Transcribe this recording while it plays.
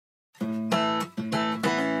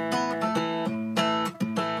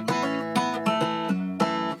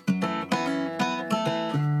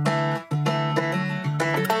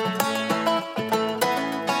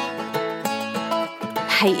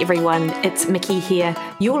Hey everyone, it's Mikki here.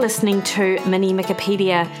 You're listening to Mini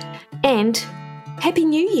Mikkipedia, and Happy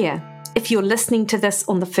New Year! If you're listening to this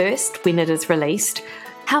on the 1st when it is released,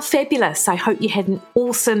 how fabulous! I hope you had an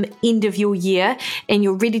awesome end of your year and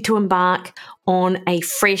you're ready to embark on a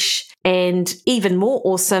fresh and even more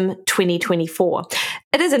awesome 2024.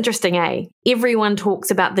 It is interesting, eh? Everyone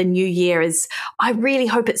talks about the new year as, I really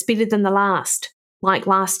hope it's better than the last. Like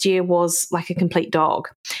last year was like a complete dog.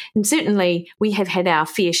 And certainly we have had our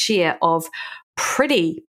fair share of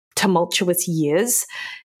pretty tumultuous years,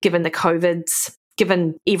 given the COVIDs,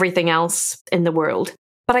 given everything else in the world.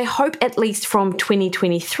 But I hope at least from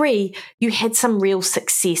 2023, you had some real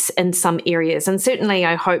success in some areas. And certainly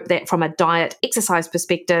I hope that from a diet, exercise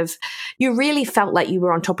perspective, you really felt like you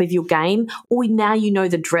were on top of your game, or now you know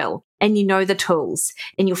the drill and you know the tools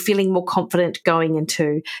and you're feeling more confident going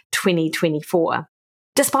into 2024.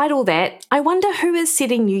 Despite all that, I wonder who is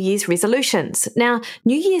setting New Year's resolutions. Now,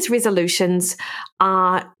 New Year's resolutions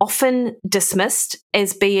are often dismissed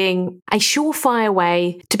as being a surefire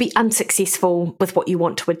way to be unsuccessful with what you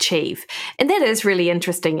want to achieve. And that is really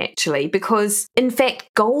interesting, actually, because in fact,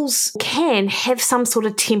 goals can have some sort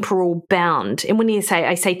of temporal bound. And when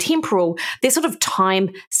I say temporal, they're sort of time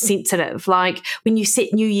sensitive. Like when you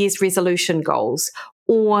set New Year's resolution goals,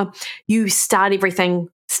 or you start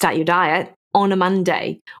your diet on a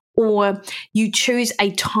Monday, or you choose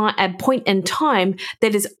a point in time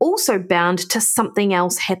that is also bound to something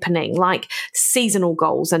else happening, like seasonal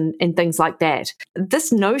goals and things like that.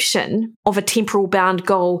 This notion of a temporal bound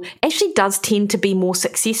goal actually does tend to be more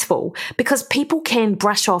successful because people can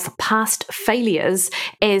brush off past failures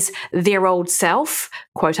as their old self,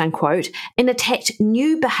 quote unquote, and attach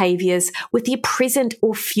new behaviors with their present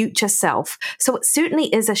or future self. So it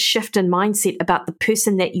certainly is a shift in mindset about the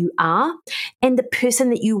person that you are and the person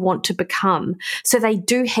that you want to become. So they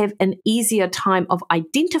do have an easier time of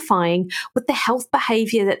identifying with the health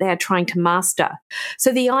behavior that they are trying to master.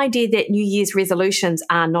 So the idea that New Year's resolutions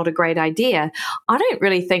are not a great idea, I don't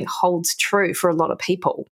really think holds true for a lot of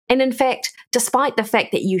people. And in fact, despite the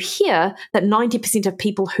fact that you hear that 90% of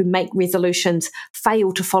people who make resolutions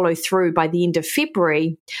fail to follow through by the end of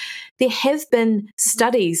February, there have been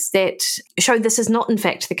studies that show this is not in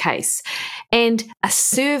fact the case. And a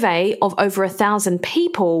survey of over 1,000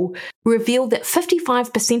 people revealed that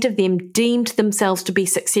 55% of them deemed themselves to be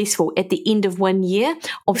successful at the end of 1 year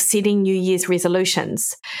of setting New Year's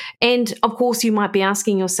resolutions. And of course, you might be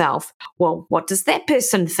asking yourself, well, what does that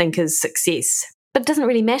person think is success? But it doesn't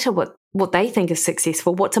really matter what they think is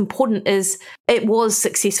successful. What's important is it was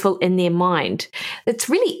successful in their mind. It's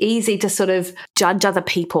really easy to sort of judge other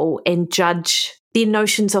people and judge their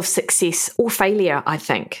notions of success or failure, I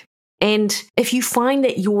think. And if you find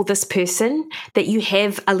that you're this person, that you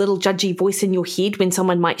have a little judgy voice in your head when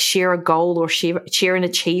someone might share a goal or share an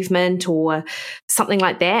achievement or something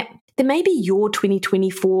like that, then maybe your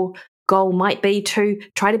 2024 goal might be to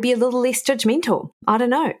try to be a little less judgmental. I don't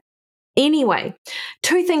know. Anyway,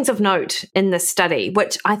 2 things of note in this study,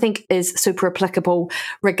 which I think is super applicable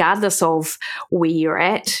regardless of where you're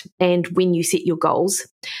at and when you set your goals,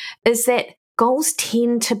 is that goals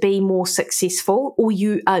tend to be more successful, or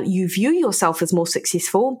you view yourself as more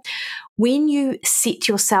successful when you set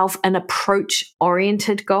yourself an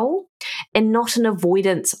approach-oriented goal and not an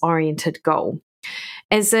avoidance-oriented goal.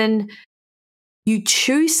 As in, you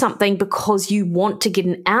choose something because you want to get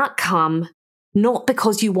an outcome, not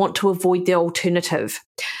because you want to avoid the alternative.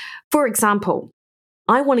 For example,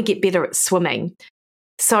 I want to get better at swimming,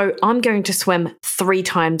 so I'm going to swim 3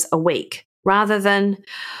 times a week, rather than,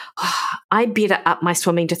 I better up my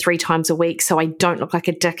swimming to 3 times a week so I don't look like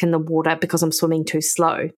a dick in the water because I'm swimming too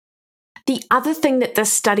slow. The other thing that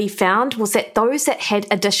this study found was that those that had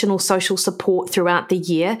additional social support throughout the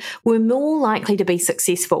year were more likely to be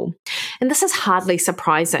successful. And this is hardly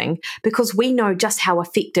surprising because we know just how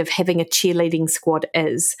effective having a cheerleading squad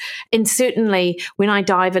is. And certainly when I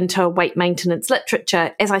dive into weight maintenance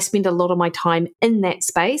literature, as I spend a lot of my time in that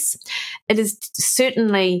space, it is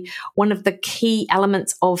certainly one of the key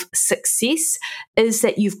elements of success is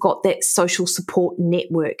that you've got that social support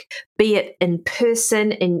network, be it in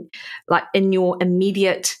person, in your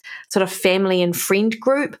immediate sort of family and friend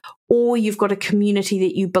group, or you've got a community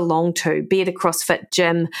that you belong to, be it a CrossFit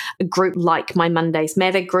gym, a group like my Mondays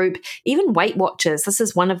Matter group, even Weight Watchers. This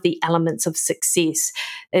is one of the elements of success,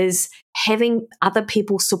 is having other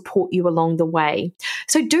people support you along the way.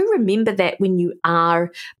 So do remember that when you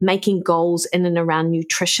are making goals in and around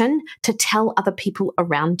nutrition, to tell other people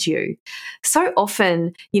around you. So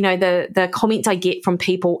often, the comments I get from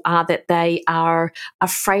people are that they are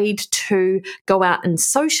afraid to go out and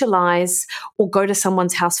socialize or go to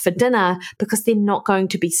someone's house for dinner because they're not going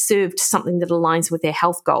to be served something that aligns with their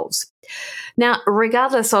health goals. Now,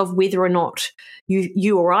 regardless of whether or not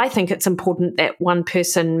you or I think it's important that one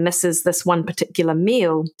person misses this one particular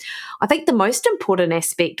meal, I think the most important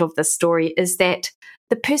aspect of this story is that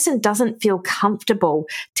the person doesn't feel comfortable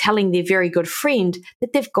telling their very good friend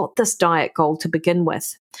that they've got this diet goal to begin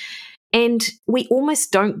with. And we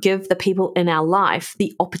almost don't give the people in our life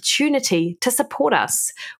the opportunity to support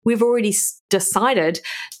us. We've already decided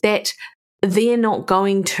that they're not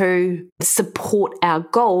going to support our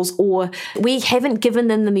goals, or we haven't given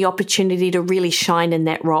them the opportunity to really shine in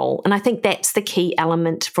that role. And I think that's the key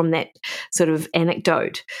element from that sort of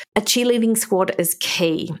anecdote. A cheerleading squad is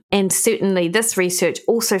key. And certainly this research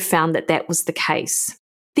also found that that was the case.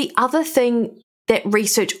 The other thing that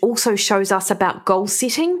research also shows us about goal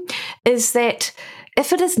setting is that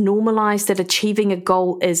if it is normalized that achieving a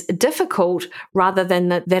goal is difficult rather than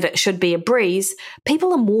that it should be a breeze,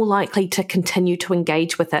 people are more likely to continue to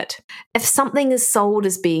engage with it. If something is sold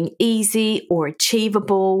as being easy or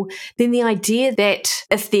achievable, then the idea that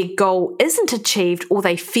if their goal isn't achieved or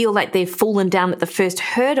they feel like they've fallen down at the first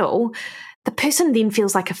hurdle, the person then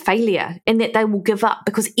feels like a failure and that they will give up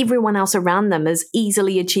because everyone else around them is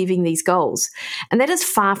easily achieving these goals. And that is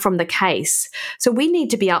far from the case. So we need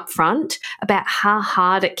to be upfront about how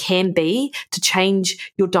hard it can be to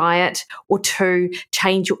change your diet or to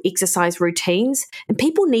change your exercise routines. And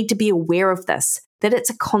people need to be aware of this, that it's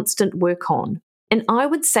a constant work on. And I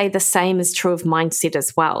would say the same is true of mindset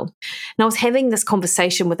as well. And I was having this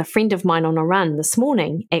conversation with a friend of mine on a run this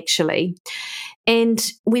morning, actually,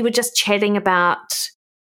 and we were just chatting about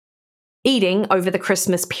eating over the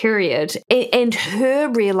Christmas period and her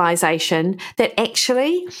realization that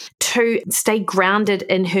actually to stay grounded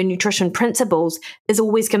in her nutrition principles is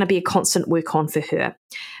always going to be a constant work on for her.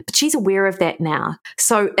 But she's aware of that now.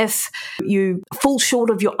 So if you fall short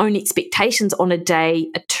of your own expectations on a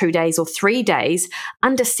day, 2 days or 3 days,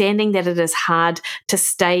 understanding that it is hard to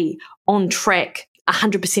stay on track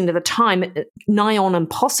 100% of the time, nigh on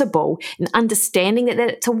impossible, and understanding that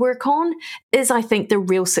it's a work on is, I think, the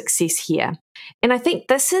real success here. And I think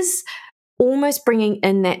this is almost bringing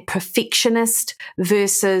in that perfectionist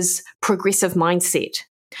versus progressive mindset.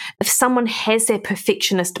 If someone has that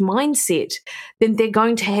perfectionist mindset, then they're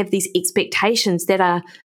going to have these expectations that are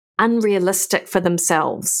unrealistic for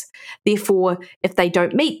themselves. Therefore, if they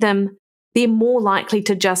don't meet them, they're more likely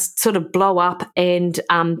to just sort of blow up and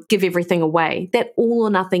give everything away, that all or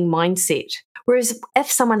nothing mindset. Whereas if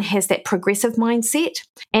someone has that progressive mindset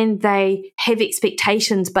and they have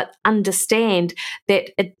expectations but understand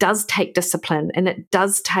that it does take discipline and it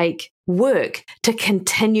does take work to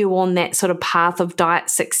continue on that sort of path of diet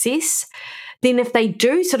success, then if they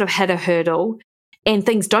do sort of hit a hurdle and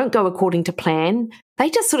things don't go according to plan, they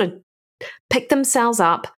just sort of pick themselves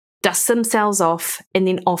up, dust themselves off, and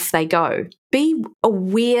then off they go. Be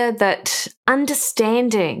aware that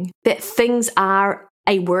understanding that things are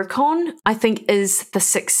a work on, I think, is the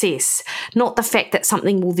success, not the fact that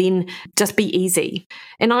something will then just be easy.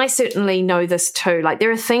 And I certainly know this too. Like,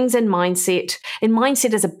 there are things in mindset, and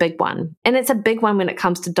mindset is a big one. And it's a big one when it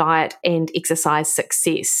comes to diet and exercise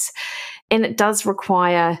success. And it does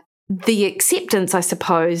require the acceptance, I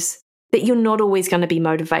suppose, that you're not always going to be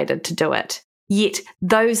motivated to do it. Yet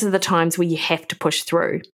those are the times where you have to push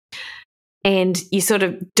through. And you sort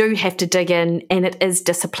of do have to dig in, and it is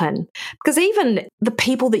discipline. Because even the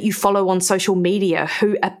people that you follow on social media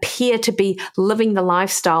who appear to be living the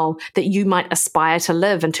lifestyle that you might aspire to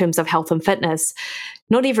live in terms of health and fitness,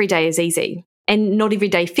 not every day is easy. And not every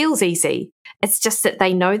day feels easy. It's just that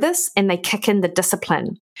they know this and they kick in the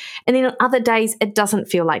discipline. And then on other days, it doesn't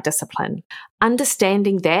feel like discipline.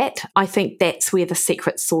 Understanding that, I think that's where the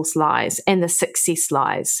secret sauce lies and the success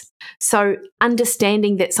lies. So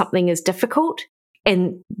understanding that something is difficult,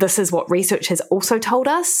 and this is what research has also told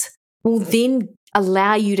us, will then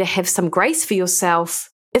allow you to have some grace for yourself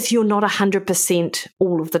if you're not 100%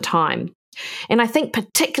 all of the time. And I think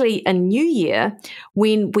particularly in New Year,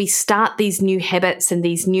 when we start these new habits and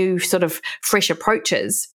these new sort of fresh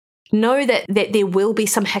approaches, know that there will be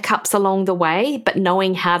some hiccups along the way, but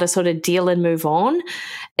knowing how to sort of deal and move on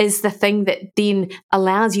is the thing that then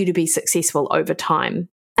allows you to be successful over time.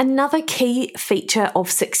 Another key feature of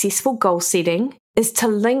successful goal setting is to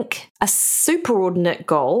link a superordinate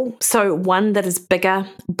goal, so one that is bigger,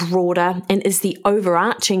 broader, and is the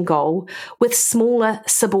overarching goal, with smaller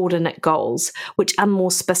subordinate goals, which are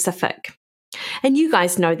more specific. And you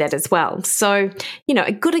guys know that as well. So,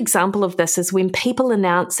 a good example of this is when people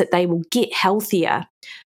announce that they will get healthier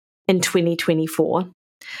in 2024.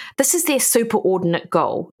 This is their superordinate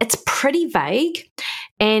goal. It's pretty vague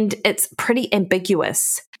and it's pretty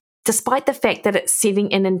ambiguous, despite the fact that it's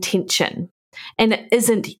setting an intention. And it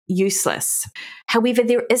isn't useless. However,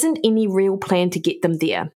 there isn't any real plan to get them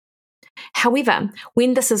there. However,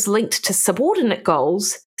 when this is linked to subordinate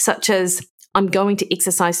goals, such as I'm going to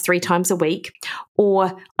exercise 3 times a week,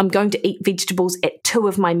 or I'm going to eat vegetables at 2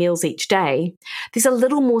 of my meals each day, there's a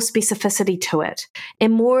little more specificity to it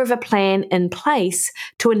and more of a plan in place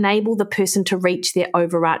to enable the person to reach their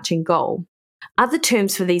overarching goal. Other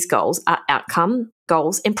terms for these goals are outcome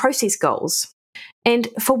goals and process goals. And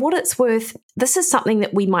for what it's worth, this is something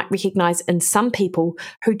that we might recognize in some people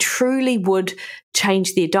who truly would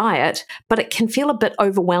change their diet, but it can feel a bit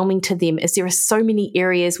overwhelming to them as there are so many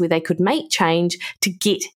areas where they could make change to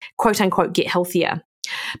get, quote unquote, get healthier.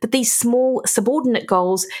 But these small subordinate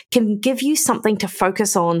goals can give you something to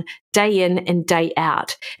focus on day in and day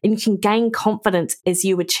out, and you can gain confidence as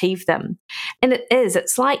you achieve them. And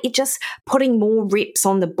it's like you're just putting more reps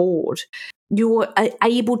on the board. You're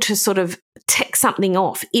able to sort of tick something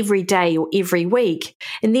off every day or every week.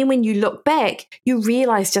 And then when you look back, you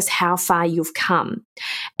realize just how far you've come.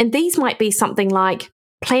 And these might be something like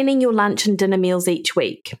planning your lunch and dinner meals each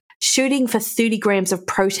week, shooting for 30 grams of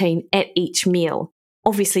protein at each meal.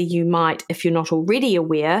 Obviously, you might, if you're not already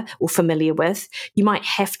aware or familiar with, you might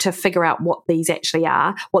have to figure out what these actually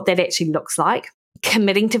are, what that actually looks like.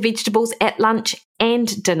 Committing to vegetables at lunch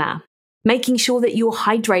and dinner. Making sure that you're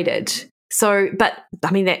hydrated.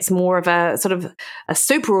 That's more of a sort of a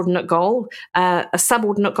superordinate goal. A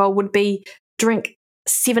subordinate goal would be drink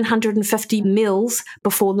 750 mils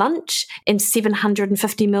before lunch and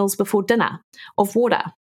 750 mils before dinner of water.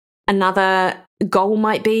 Another goal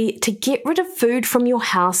might be to get rid of food from your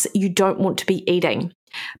house you don't want to be eating,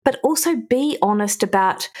 but also be honest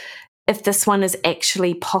about if this one is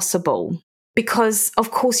actually possible. Because,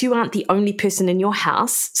 of course, you aren't the only person in your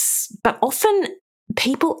house, but often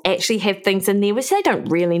people actually have things in there which they don't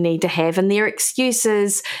really need to have, and their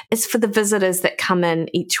excuses is for the visitors that come in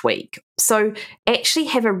each week. So actually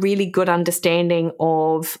have a really good understanding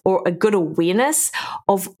of, or a good awareness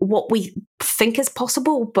of what we think is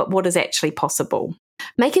possible, but what is actually possible.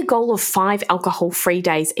 Make a goal of 5 alcohol-free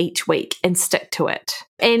days each week and stick to it.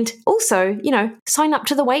 And also, sign up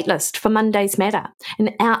to the wait list for Mondays Matter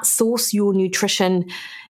and outsource your nutrition,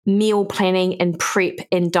 meal planning and prep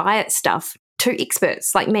and diet stuff to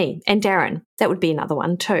experts like me and Darren. That would be another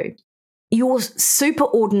one too. Your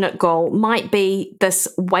superordinate goal might be this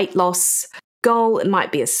weight loss goal. It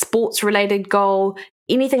might be a sports related goal,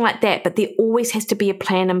 anything like that. But there always has to be a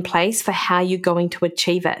plan in place for how you're going to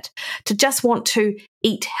achieve it. To just want to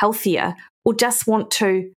eat healthier or just want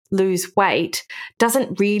to lose weight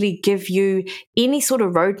doesn't really give you any sort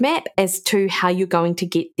of roadmap as to how you're going to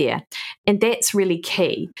get there. And that's really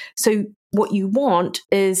key. So what you want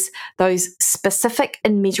is those specific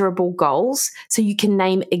and measurable goals so you can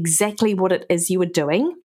name exactly what it is you are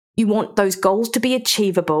doing. You want those goals to be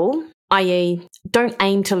achievable, i.e., don't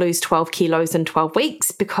aim to lose 12 kilos in 12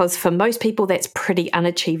 weeks because for most people that's pretty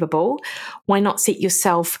unachievable. Why not set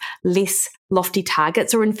yourself less lofty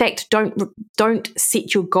targets? Or in fact, don't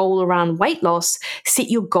set your goal around weight loss. Set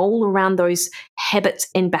your goal around those habits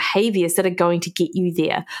and behaviors that are going to get you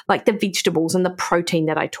there, like the vegetables and the protein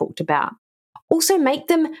that I talked about. Also make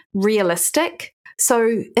them realistic.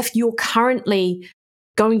 So if you're currently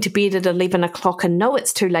going to bed at 11 o'clock and know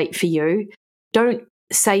it's too late for you, don't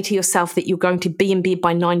say to yourself that you're going to be in bed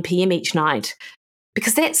by 9 p.m. each night,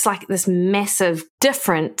 because that's like this massive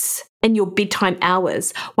difference in your bedtime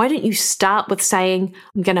hours. Why don't you start with saying,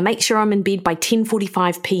 I'm going to make sure I'm in bed by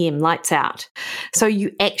 10:45 p.m., lights out. So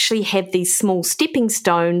you actually have these small stepping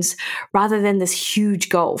stones rather than this huge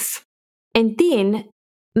gulf. And then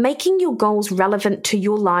making your goals relevant to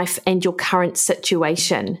your life and your current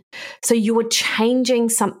situation. So you are changing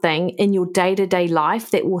something in your day-to-day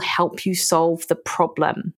life that will help you solve the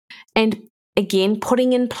problem. And again,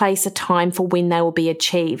 putting in place a time for when they will be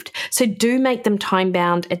achieved. So do make them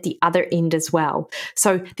time-bound at the other end as well.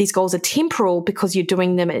 So these goals are temporal because you're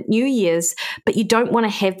doing them at New Year's, but you don't want to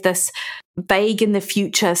have this vague in the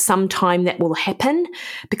future sometime that will happen,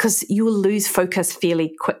 because you will lose focus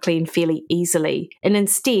fairly quickly and fairly easily. And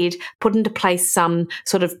instead, put into place some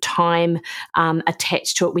sort of time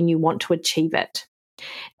attached to it when you want to achieve it.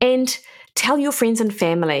 And Tell your friends and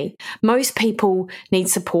family. Most people need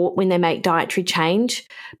support when they make dietary change,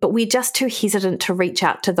 but we're just too hesitant to reach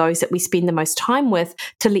out to those that we spend the most time with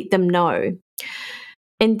to let them know.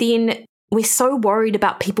 And then we're so worried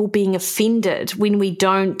about people being offended when we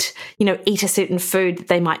don't, eat a certain food that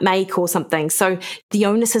they might make or something. So the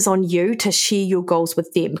onus is on you to share your goals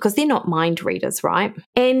with them because they're not mind readers, right?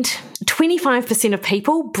 And 25% of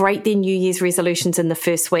people break their New Year's resolutions in the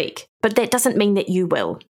first week, but that doesn't mean that you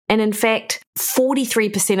will. And in fact,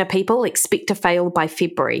 43% of people expect to fail by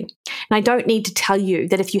February. And I don't need to tell you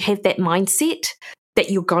that if you have that mindset that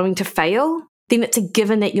you're going to fail, then it's a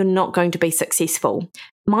given that you're not going to be successful.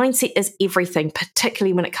 Mindset is everything,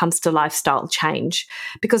 particularly when it comes to lifestyle change.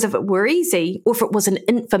 Because if it were easy, or if it was an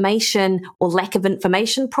information or lack of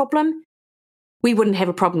information problem, we wouldn't have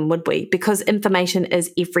a problem, would we? Because information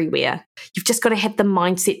is everywhere. You've just got to have the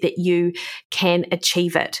mindset that you can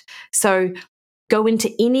achieve it. So go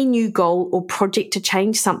into any new goal or project to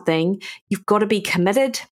change something, you've got to be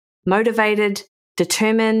committed, motivated,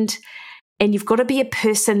 determined, and you've got to be a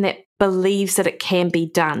person that believes that it can be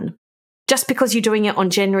done. Just because you're doing it on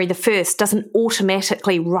January the 1st doesn't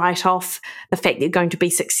automatically write off the fact that you're going to be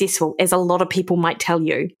successful, as a lot of people might tell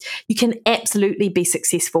you. You can absolutely be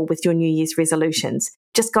successful with your New Year's resolutions.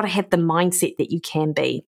 Just got to have the mindset that you can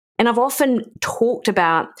be. And I've often talked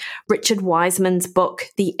about Richard Wiseman's book,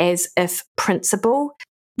 The As If Principle.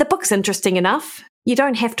 The book's interesting enough. You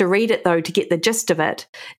don't have to read it, though, to get the gist of it.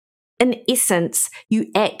 In essence, you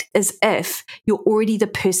act as if you're already the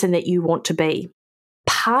person that you want to be.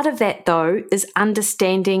 Part of that, though, is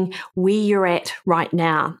understanding where you're at right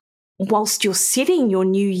now. Whilst you're setting your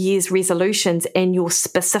New Year's resolutions and your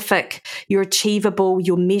specific, your achievable,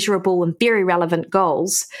 your measurable and very relevant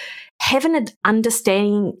goals, have an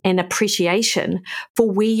understanding and appreciation for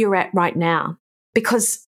where you're at right now.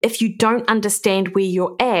 Because if you don't understand where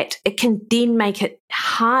you're at, it can then make it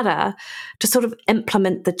harder to sort of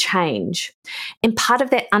implement the change. And part of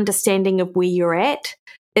that understanding of where you're at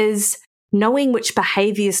is knowing which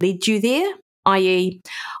behaviors led you there, i.e.,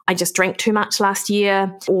 I just drank too much last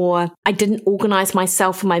year, or I didn't organize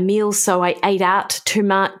myself for my meals, so I ate out too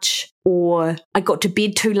much, or I got to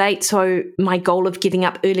bed too late, so my goal of getting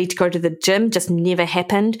up early to go to the gym just never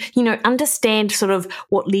happened. Understand sort of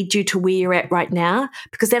what led you to where you're at right now,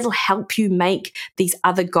 because that'll help you make these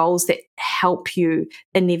other goals that help you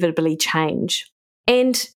inevitably change.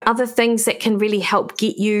 And other things that can really help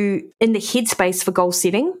get you in the headspace for goal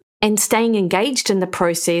setting and staying engaged in the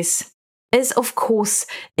process is, of course,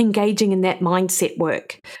 engaging in that mindset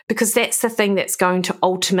work, because that's the thing that's going to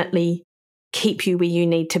ultimately keep you where you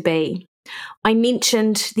need to be. I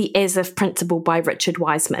mentioned the As If Principle by Richard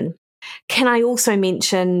Wiseman. Can I also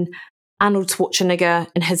mention Arnold Schwarzenegger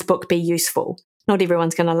and his book, Be Useful? Not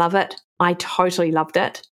everyone's going to love it. I totally loved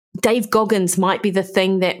it. Dave Goggins might be the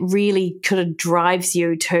thing that really kind of drives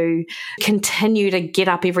you to continue to get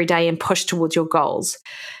up every day and push towards your goals.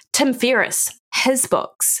 Tim Ferriss, his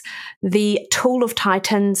books, The Tool of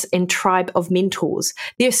Titans and Tribe of Mentors,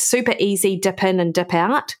 they're super easy, dip in and dip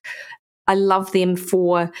out. I love them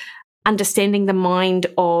for understanding the mind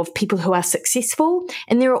of people who are successful,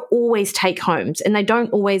 and there are always take-homes, and they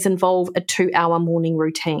don't always involve a 2-hour morning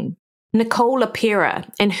routine. Nicole LaPera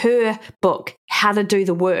and her book, How to Do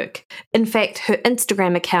the Work. In fact, her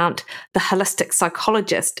Instagram account, The Holistic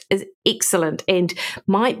Psychologist, is excellent and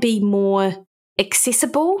might be more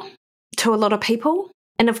accessible to a lot of people.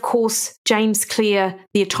 And of course, James Clear,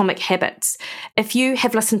 The Atomic Habits. If you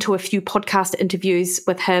have listened to a few podcast interviews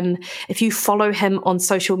with him, if you follow him on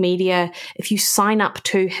social media, if you sign up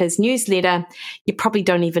to his newsletter, you probably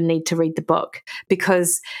don't even need to read the book,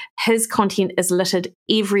 because his content is littered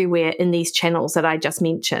everywhere in these channels that I just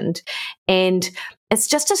mentioned. And it's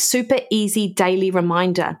just a super easy daily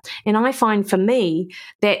reminder. And I find for me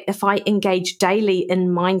that if I engage daily in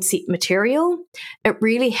mindset material, it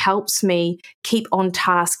really helps me keep on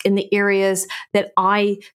task in the areas that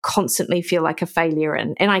I constantly feel like a failure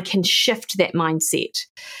in. And I can shift that mindset.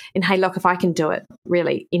 And hey, look, if I can do it,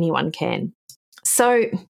 really anyone can. So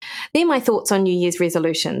they're my thoughts on New Year's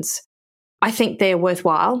resolutions. I think they're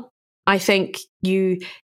worthwhile. I think you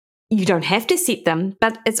don't have to set them,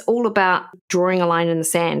 but it's all about drawing a line in the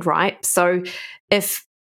sand, right? So if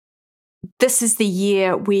this is the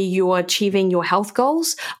year where you're achieving your health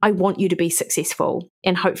goals, I want you to be successful.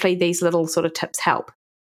 And hopefully these little sort of tips help.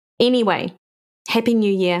 Anyway, Happy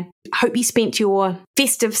New Year. Hope you spent your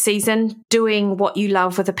festive season doing what you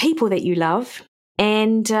love with the people that you love.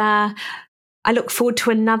 And I look forward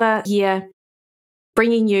to another year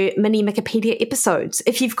bringing you mini Mikkipedia episodes.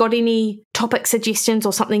 If you've got any topic suggestions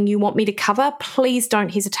or something you want me to cover, please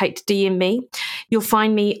don't hesitate to DM me. You'll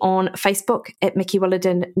find me on Facebook at Mikki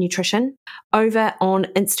Williden Nutrition, over on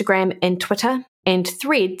Instagram and Twitter, and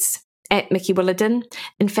Threads at Mikki Williden.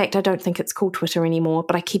 In fact, I don't think it's called Twitter anymore,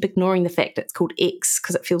 but I keep ignoring the fact it's called X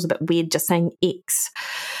because it feels a bit weird just saying X.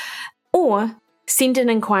 Or send an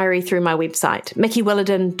inquiry through my website,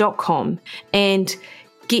 mikkiwilliden.com, and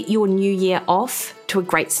get your new year off to a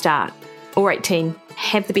great start. All right, team,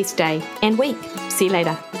 have the best day and week. See you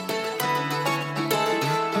later.